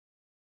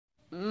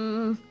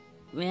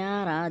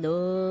Where are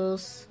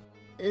those?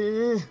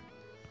 Ugh.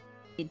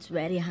 It's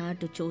very hard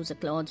to choose a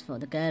clothes for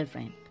the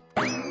girlfriend.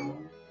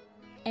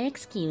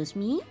 Excuse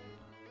me?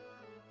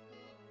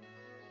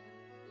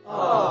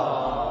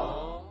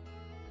 Aww.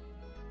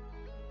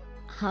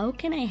 How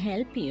can I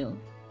help you?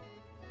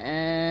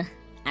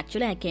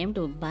 Actually I came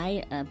to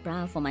buy a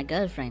bra for my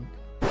girlfriend.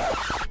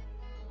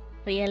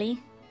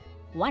 Really?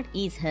 What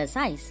is her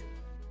size?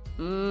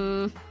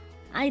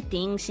 I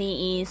think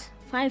she is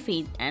 5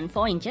 feet and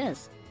 4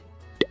 inches.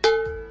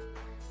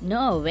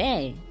 No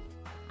way.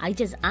 I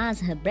just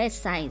asked her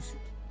breast size.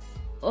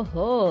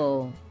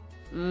 Oh.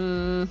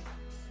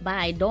 But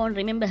I don't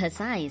remember her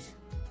size.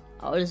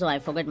 Also, I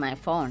forgot my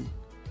phone.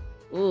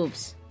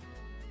 Oops.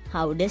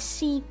 How does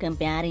she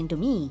comparing to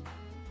me?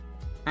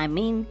 I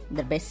mean,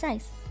 the breast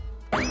size.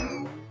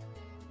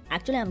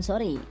 Actually, I'm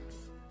sorry.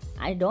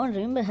 I don't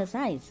remember her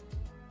size.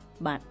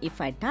 But if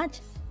I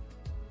touch,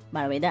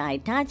 whether I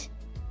touch,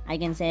 I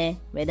can say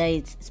whether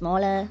it's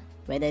smaller,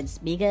 whether it's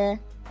bigger,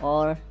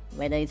 or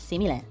whether it's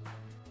similar.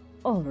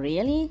 Oh,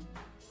 really?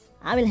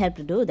 I will help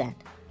to do that.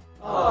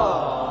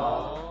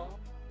 Aww.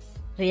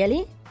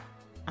 Really?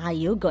 Are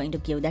you going to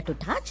give that to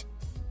touch?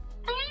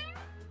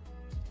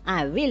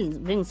 I will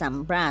bring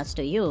some bras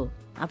to you.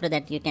 After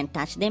that, you can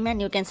touch them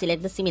and you can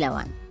select the similar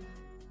one.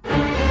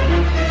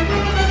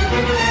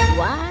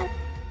 What?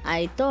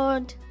 I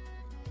thought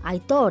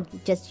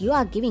just you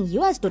are giving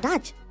yours to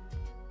touch.